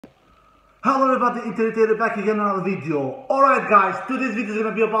Hello everybody, Internet back again in another video. Alright guys, today's video is going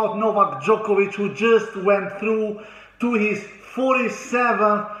to be about Novak Djokovic, who just went through to his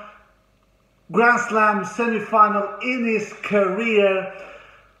 47th Grand Slam semi-final in his career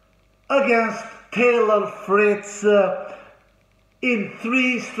against Taylor Fritz in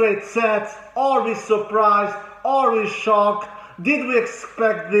 3 straight sets. Are we surprised? Are we shocked? Did we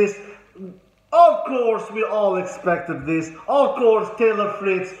expect this? Of course, we all expected this. Of course, Taylor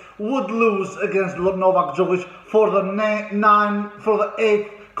Fritz would lose against Novak Djokovic for the 8th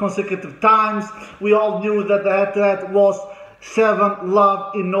consecutive times. We all knew that the head-to-head was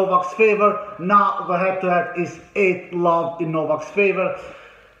 7-love in Novak's favor. Now the head-to-head is 8-love in Novak's favor.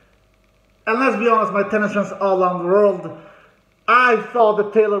 And let's be honest, my tennis fans all around the world, I thought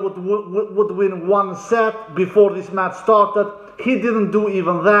that Taylor would win one set before this match started. He didn't do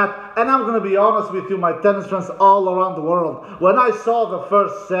even that, and I'm going to be honest with you, my tennis friends all around the world. When I saw the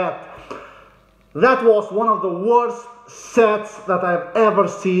first set, that was one of the worst sets that I've ever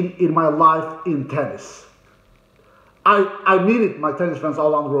seen in my life in tennis. I mean it, my tennis friends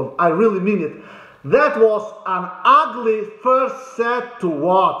all around the world. I really mean it. That was an ugly first set to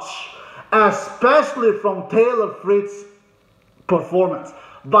watch, especially from Taylor Fritz's performance,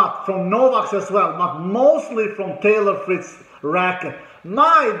 but from Novak's as well, but mostly from Taylor Fritz's racket.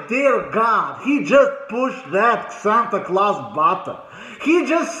 My dear God, he just pushed that Santa Claus button. He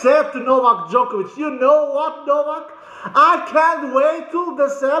just said to Novak Djokovic, you know what, Novak? I can't wait till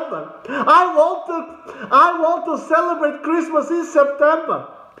December. I want to celebrate Christmas in September.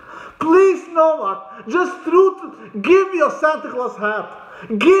 Please, Novak, just give me a Santa Claus hat.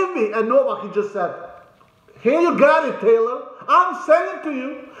 Give me. And Novak, he just said, here you got it, Taylor. I'm sending it to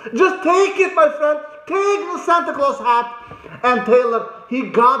you. Just take it, my friend. Take the Santa Claus hat. And Taylor, he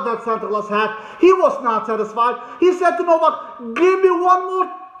got that Santa Claus hat. He was not satisfied. He said to Novak, give me one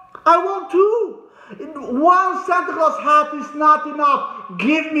more. I want two. One Santa Claus hat is not enough.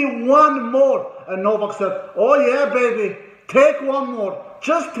 Give me one more. And Novak said, oh yeah, baby. Take one more.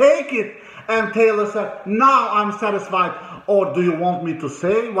 Just take it. And Taylor said, now I'm satisfied. Or do you want me to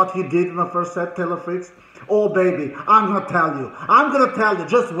say what he did in the first set, Taylor Fritz? Oh, baby, I'm going to tell you. I'm going to tell you.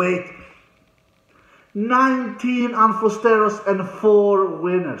 Just wait. 19 unforceros and 4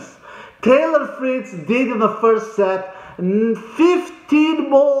 winners. Taylor Fritz did in the first set 15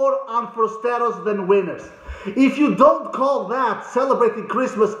 more unforceros than winners. If you don't call that celebrating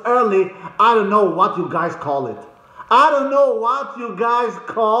Christmas early, I don't know what you guys call it. I don't know what you guys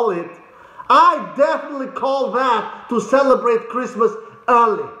call it. I definitely call that to celebrate Christmas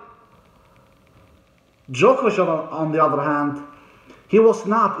early. Djokovic, on the other hand, he was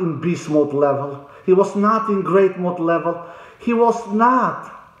not in beast mode level. He was not in great mode level. He was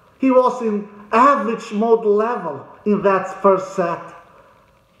not. He was in average mode level in that first set.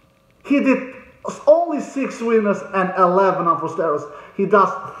 He did only 6 winners and 11 unforceros. He does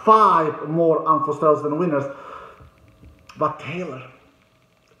 5 more unforceros than winners. But Taylor,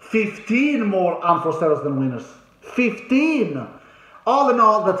 15 more unforceros than winners. 15! All in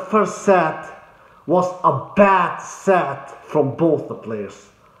all, that first set was a bad set from both the players.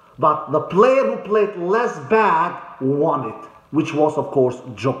 But the player who played less bad won it, which was, of course,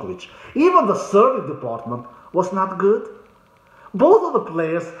 Djokovic. Even the serving department was not good. Both of the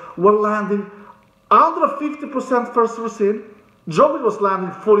players were landing under 50% first service in. Djokovic was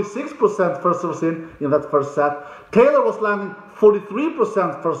landing 46% first service in that first set. Taylor was landing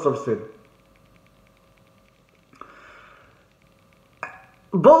 43% first service in.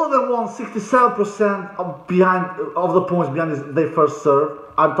 Both of them won 67% of the points behind their first serve.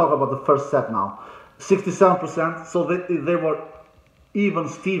 I'm talking about the first set now. 67%, so they were even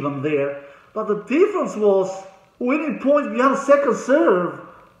Steven there. But the difference was winning points behind second serve.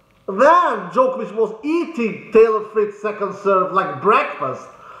 There, Djokovic was eating Taylor Fritz's second serve like breakfast.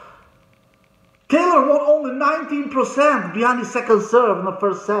 Taylor won only 19% behind his second serve in the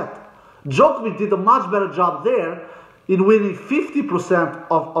first set. Djokovic did a much better job there in winning 50%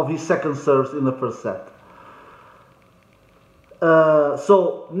 of his second serves in the first set.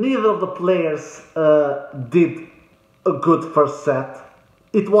 So neither of the players did a good first set.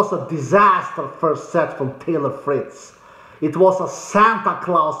 It was a disaster first set from Taylor Fritz. It was a Santa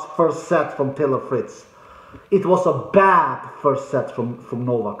Claus first set from Taylor Fritz. It was a bad first set from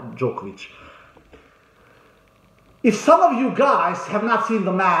Novak Djokovic. If some of you guys have not seen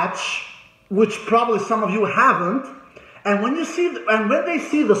the match, which probably some of you haven't, and when they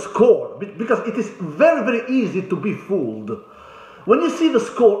see the score, because it is very, very easy to be fooled. When you see the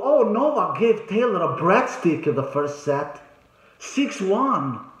score, oh, Novak gave Taylor a breadstick in the first set,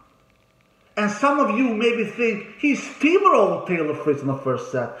 6-1. And some of you maybe think he steamrolled Taylor Fritz in the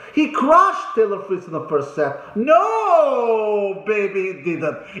first set. He crushed Taylor Fritz in the first set. No, baby, he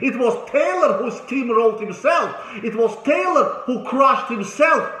didn't. It was Taylor who steamrolled himself. It was Taylor who crushed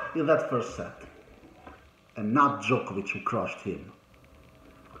himself in that first set. And not Djokovic who crushed him.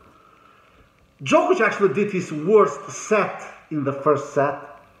 Djokovic actually did his worst set in the first set.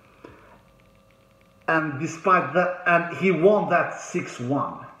 And despite that, and he won that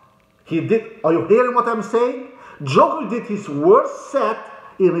 6-1. He did, are you hearing what I'm saying? Djokovic did his worst set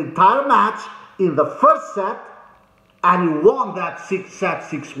in the entire match in the first set, and he won that set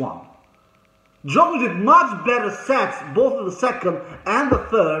 6-1. Djokovic did much better sets, both in the second and the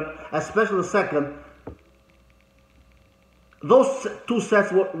third, especially the second. Those two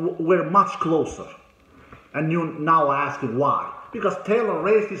sets were much closer. And you now are asking why. Because Taylor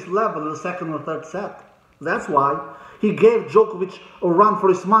raised his level in the second and third set. That's why. He gave Djokovic a run for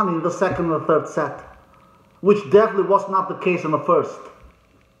his money in the second and third set, which definitely was not the case in the first.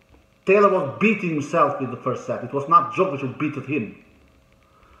 Taylor was beating himself in the first set. It was not Djokovic who beat him.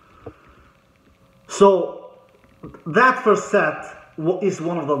 So that first set is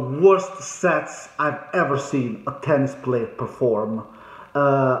one of the worst sets I've ever seen a tennis player perform,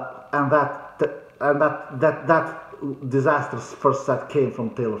 and that disastrous first set came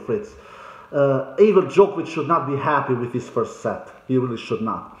from Taylor Fritz. Even Djokovic should not be happy with his first set. He really should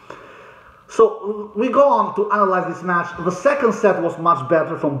not. So we go on to analyze this match. The second set was much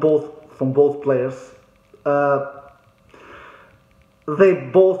better from both players. They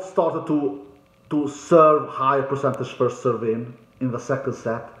both started to serve higher percentage first serve in the second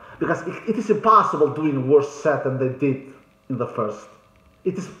set, because it is impossible doing a worse set than they did in the first.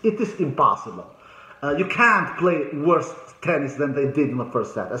 It is impossible. You can't play worse tennis than they did in the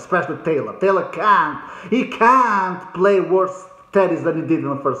first set, especially Taylor. Taylor can't play worse tennis than he did in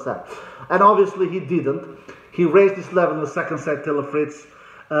the first set. And obviously he didn't. He raised his level in the second set. Taylor Fritz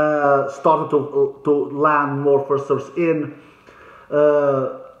started to land more first serves in.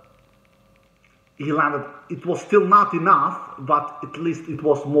 He landed, it was still not enough, but at least it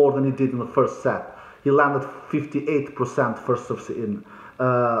was more than he did in the first set. He landed 58% first serves in,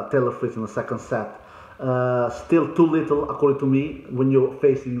 Taylor Fritz in the second set. Still too little, according to me, when you're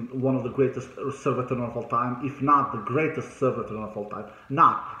facing one of the greatest serve returner of all time, if not the greatest serve returner of all time.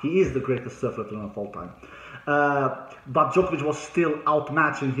 He is the greatest serve returner of all time. But Djokovic was still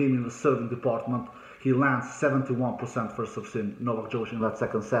outmatching him in the serving department. He lands 71% first serves in, Novak Djokovic in that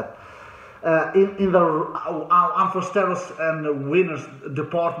second set. In the unforced errors and winners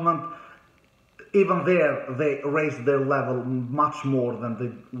department, even there, they raised their level much more than they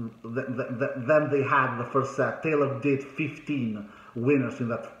had in the first set. Taylor did 15 winners in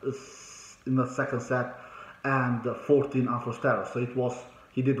the second set and 14 unforced errors. So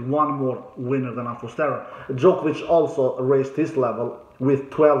he did one more winner than unforced error. Djokovic also raised his level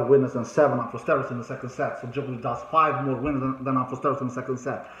with 12 winners and 7 unforced errors in the second set. So Djokovic does 5 more winners than unforced errors in the second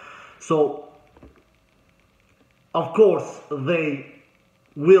set. So, of course, they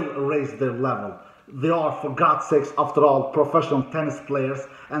will raise their level. They are, for God's sakes, after all, professional tennis players,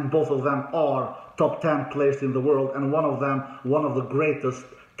 and both of them are top 10 players in the world, and one of them, one of the greatest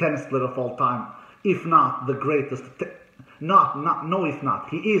tennis players of all time, if not the greatest, if not,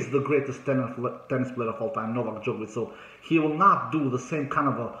 he is the greatest tennis player of all time, Novak Djokovic, so he will not do the same kind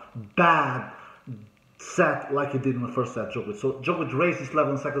of a bad set like he did in the first set, Djokovic. So Djokovic raised his level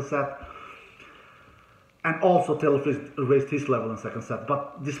in the second set, and also Taylor Fritz raised his level in the second set.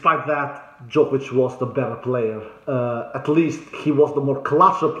 But despite that, Djokovic was the better player. At least he was the more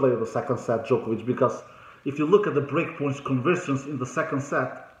clutcher player in the second set, Djokovic, because if you look at the breakpoints conversions in the second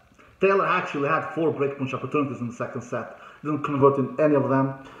set, Taylor actually had 4 breakpoint opportunities in the second set. Didn't convert in any of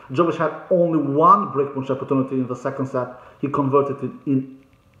them. Djokovic had only 1 breakpoint opportunity in the second set. He converted it in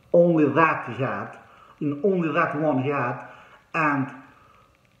only that he had. In only that one he had, and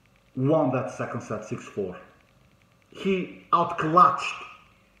won that second set 6-4. He outclutched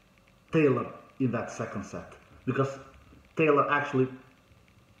Taylor in that second set, because Taylor actually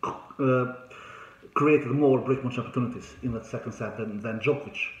created more breakpoint opportunities in that second set than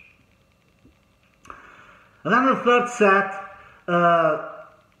Djokovic. And then in the third set,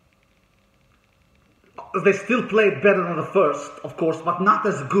 they still played better than the first, of course, but not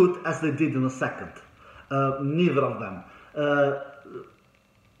as good as they did in the second. Neither of them.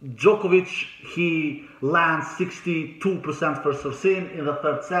 Djokovic, he lands 62% first serve in the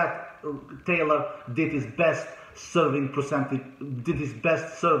third set. Taylor did his best serving percentage,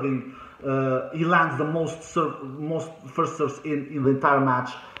 he lands the most first serves in the entire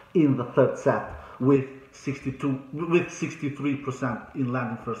match in the third set with 63% in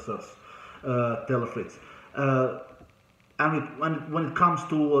landing first serves. Taylor Fritz. And when it comes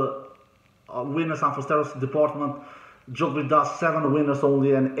to winners and Fosteros department, Djokovic does 7 winners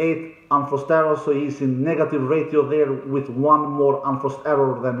only and 8 unforced errors, so he's in negative ratio there with 1 more unforced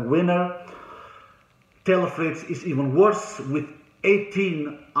error than winner. Taylor Fritz is even worse with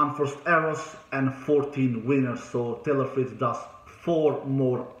 18 unforced errors and 14 winners, so Taylor Fritz does 4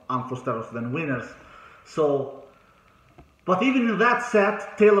 more unforced errors than winners. So, but even in that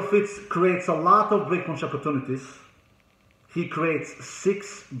set, Taylor Fritz creates a lot of breakpoint opportunities. He creates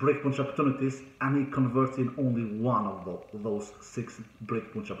 6 breakpoint opportunities and he converts in only 1 of those 6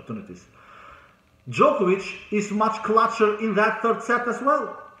 breakpoint opportunities. Djokovic is much clutcher in that third set as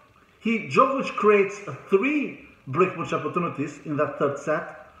well. Djokovic creates 3 breakpoint opportunities in that third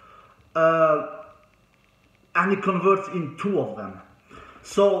set and he converts in 2 of them.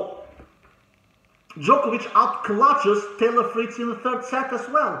 So Djokovic out-clutches Taylor Fritz in the third set as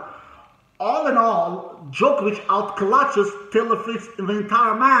well. All in all, Djokovic out-clutches Taylor Fritz in the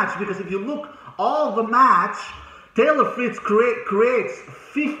entire match, because if you look all the match, Taylor Fritz creates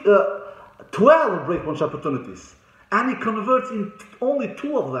 12 breakpoint opportunities, and he converts in only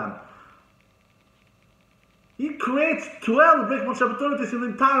 2 of them. He creates 12 breakpoint opportunities in the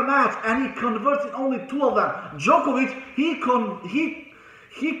entire match, and he converts in only 2 of them. Djokovic,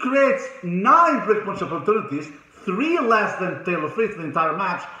 he creates 9 breakpoint opportunities, 3 less than Taylor Fritz in the entire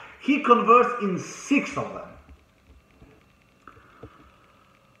match. He converts in 6 of them.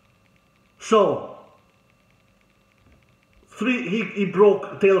 So, he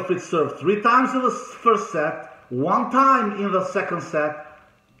broke Taylor Fritz's serve 3 times in the first set, 1 time in the second set,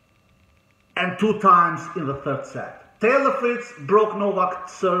 and 2 times in the third set. Taylor Fritz broke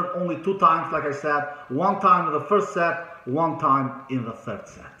Novak's serve only 2 times, like I said, 1 time in the first set, 1 time in the third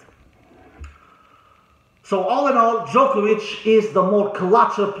set. So all in all, Djokovic is the more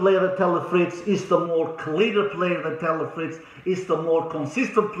clutcher player than Taylor Fritz, is the more cleaner player than Taylor Fritz, is the more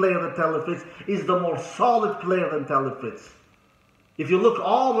consistent player than Taylor Fritz, is the more solid player than Taylor Fritz. If you look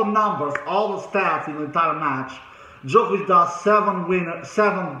all the numbers, all the stats in the entire match, Djokovic does 7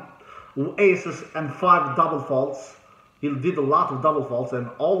 aces and 5 double faults. He did a lot of double faults, and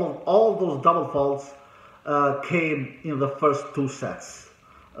all those double faults came in the first 2 sets.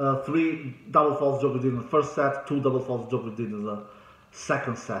 3 double faults Djokovic did in the first set, 2 double faults Djokovic did in the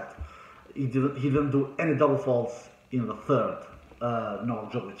second set. He didn't do any double faults in the third. No,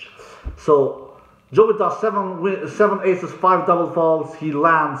 Djokovic. So Djokovic does 7 aces, 5 double faults. He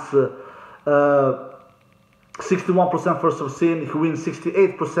lands 61% first serve sin. He wins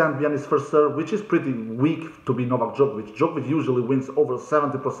 68% behind his first serve, which is pretty weak to be Novak Djokovic. Djokovic usually wins over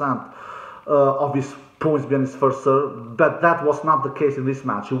 70% of his points behind his first serve, but that was not the case in this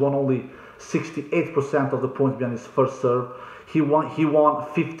match. He won only 68% of the points behind his first serve. He won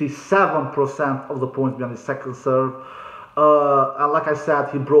 57% of the points behind his second serve. And like I said,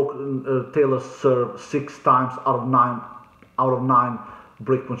 he broke Taylor's serve 6 times out of 9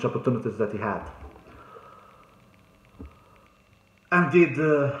 breakpoint opportunities that he had, and did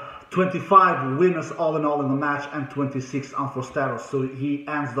 25 winners all in all in the match and 26 unforced errors. So he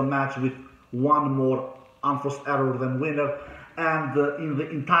ends the match with 1 more unforced error than winner, and in the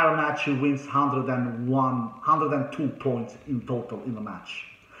entire match he wins 102 points in total in the match.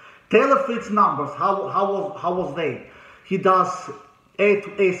 Taylor Fritz's numbers, how was they? He does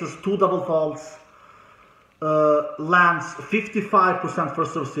 8 aces, 2 double faults, lands 55%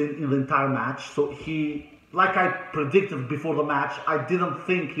 first serve sin in the entire match. So he, like I predicted before the match, I didn't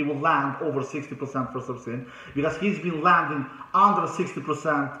think he would land over 60% first serve sin, because he's been landing under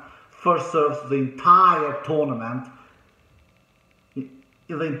 60% first serves the entire tournament. In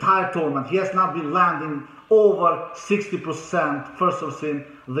the entire tournament, he has not been landing over 60% first serve sin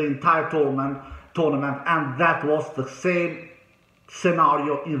the entire tournament, and that was the same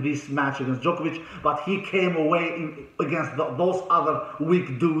scenario in this match against Djokovic, but he came away against those other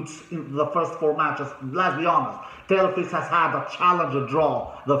weak dudes in the first 4 matches. Let's be honest, Taylor Fritz has had a challenger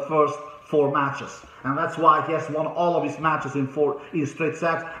draw the first 4 matches, and that's why he has won all of his matches in straight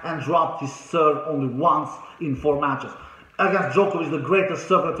sets and dropped his serve only once in 4 matches. Against Djokovic, the greatest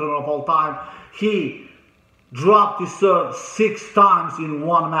serve returner of all time, he dropped his serve 6 times in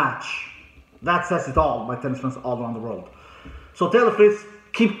 1 match. That says it all, my tennis fans all around the world. So Taylor Fritz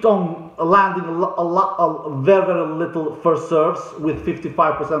kept on landing very little first serves with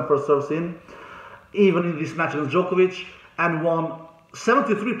 55% first serves in, even in this match against Djokovic, and won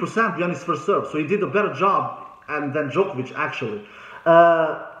 73% behind his first serve. So he did a better job than Djokovic actually.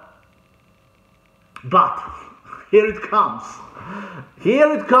 But here it comes. Here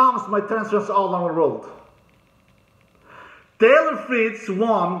it comes, my tennis fans all around the world. Taylor Fritz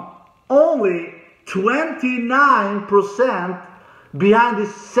won only 29% behind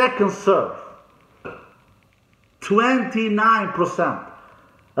his second serve. 29%.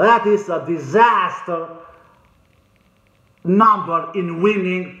 That is a disaster number in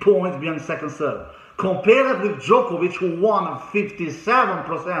winning points behind second serve. Compare that with Djokovic, who won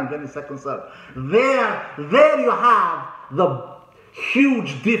 57% in his second serve. There you have the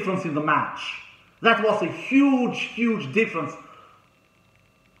huge difference in the match. That was a huge difference,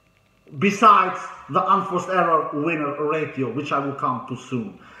 besides the unforced error winner ratio, which I will come to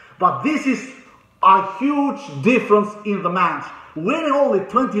soon. But this is a huge difference in the match. Winning only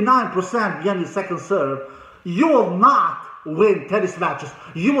 29% behind his second serve, you will not win tennis matches.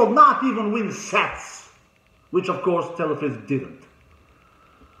 You will not even win sets, which of course Taylor Fritz didn't.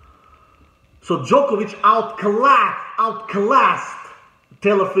 So Djokovic outclassed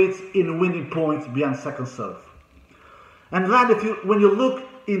Taylor Fritz in winning points behind second serve. And then when you look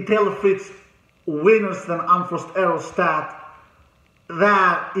in Taylor Fritz winners than unforced error stat,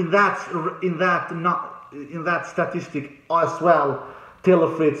 that in that statistic as well,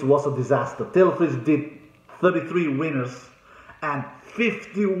 Taylor Fritz was a disaster. Taylor Fritz did 33 winners and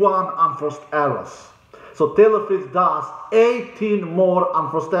 51 unforced errors. So Taylor Fritz does 18 more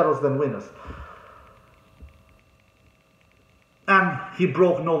unforced errors than winners. And he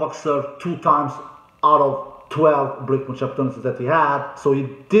broke Novak's serve 2 times out of 12 breakpoint opportunities that he had. So he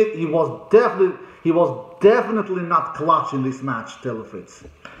was definitely not clutch in this match, Taylor Fritz.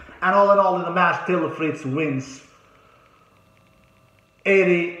 And all in all, in the match, Taylor Fritz wins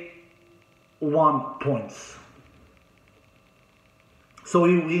 81 points. So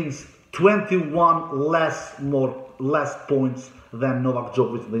he wins 21 less points than Novak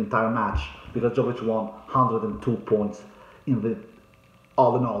Djokovic in the entire match, because Djokovic won 102 points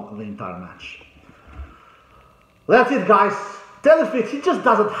all in all in the entire match. That's it, guys. Taylor Fritz, he just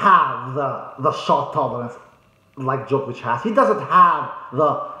doesn't have the shot tolerance like Djokovic has. He doesn't have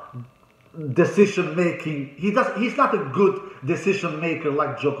the decision making. He's not a good decision maker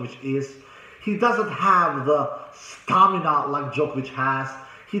like Djokovic is. He doesn't have the stamina like Djokovic has.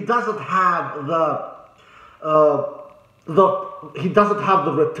 He doesn't have the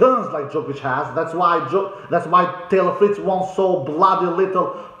returns like Djokovic has. That's why Taylor Fritz won so bloody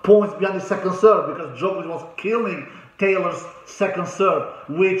little points behind his second serve, because Djokovic was killing Taylor's second serve,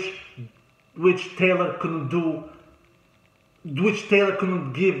 which Taylor couldn't do, which Taylor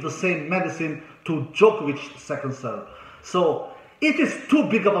couldn't give the same medicine to Djokovic's second serve. So it is too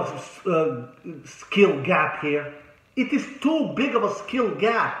big of a skill gap here. It is too big of a skill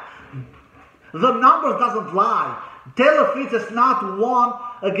gap. The numbers doesn't lie. Taylor Fritz has not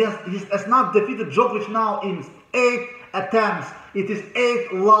has not defeated Djokovic now in 8 attempts. It is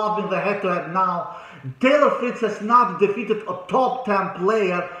 8 love in the head-to-head now. Taylor Fritz has not defeated a top 10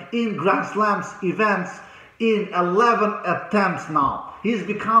 player in Grand Slams events in 11 attempts now. He's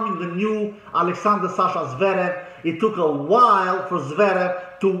becoming the new Alexander Sasha Zverev. It took a while for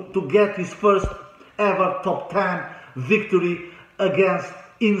Zverev to get his first ever top 10 victory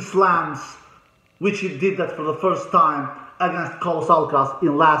in slams, which he did that for the first time against Carlos Alcaraz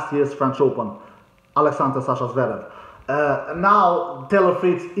in last year's French Open, Alexander Sasha Zverev. Now Taylor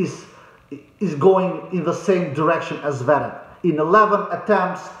Fritz is going in the same direction as Zverev. In 11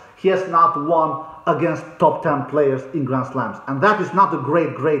 attempts, he has not won against top 10 players in Grand Slams. And that is not a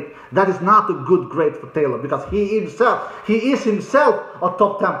great grade. That is not a good grade for Taylor, because he is himself a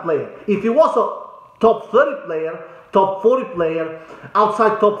top 10 player. If he was a top 30 player, top 40 player,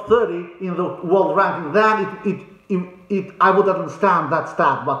 outside top 30 in the world ranking, then I would understand that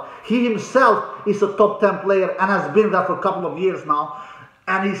stat. But he himself is a top 10 player and has been there for a couple of years now,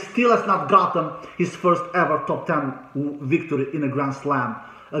 and he still has not gotten his first ever top 10 victory in a Grand Slam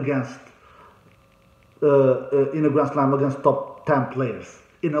against top 10 players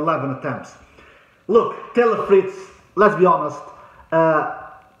in 11 attempts. Look, Taylor Fritz, let's be honest,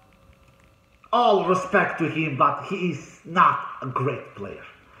 all respect to him, but he is not a great player.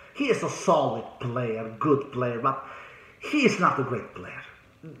 He is a solid player, good player, but he is not a great player.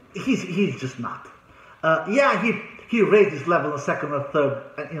 He's just not. Yeah, he raised his level in the second or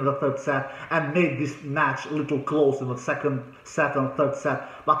third set and made this match a little close in the second set and third set.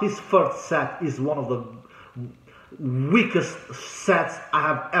 But his first set is one of the weakest sets I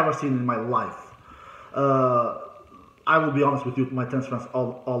have ever seen in my life. I will be honest with you, my tennis fans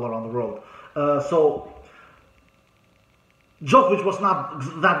all around the world. So Djokovic was not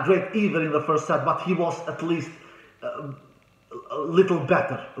that great either in the first set, but he was at least a little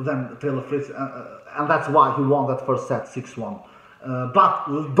better than Taylor Fritz, and that's why he won that first set 6-1. But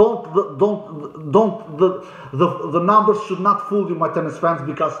the numbers should not fool you, my tennis fans,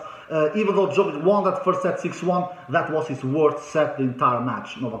 because Even though Djokovic won that first set 6-1, that was his worst set the entire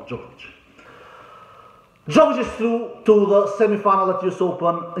match, Novak Djokovic. Djokovic is through to the semi-final at US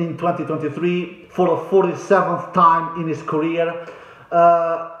Open in 2023 for the 47th time in his career.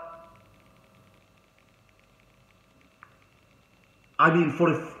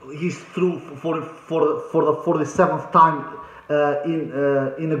 He's through for the 47th time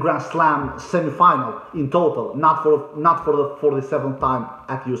in a Grand Slam semi-final in total, not for the 47th time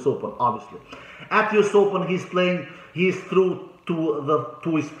at US Open, obviously. At US Open, he's through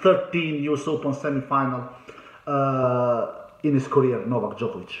to his 13th US Open semi-final in his career, Novak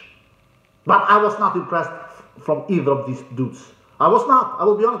Djokovic. But I was not impressed from either of these dudes. I was not. I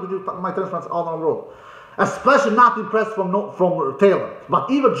will be honest with you, my tennis friends all on the road. Especially not impressed from Taylor. But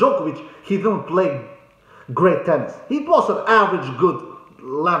even Djokovic, he didn't play great tennis. He was an average, good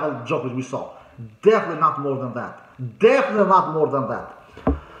level Djokovic we saw. Definitely not more than that. Definitely not more than that.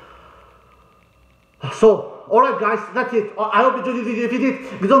 So, alright guys, that's it. I hope you enjoyed the video. If you did,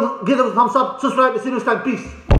 give it a thumbs up, subscribe, see you next time. Peace.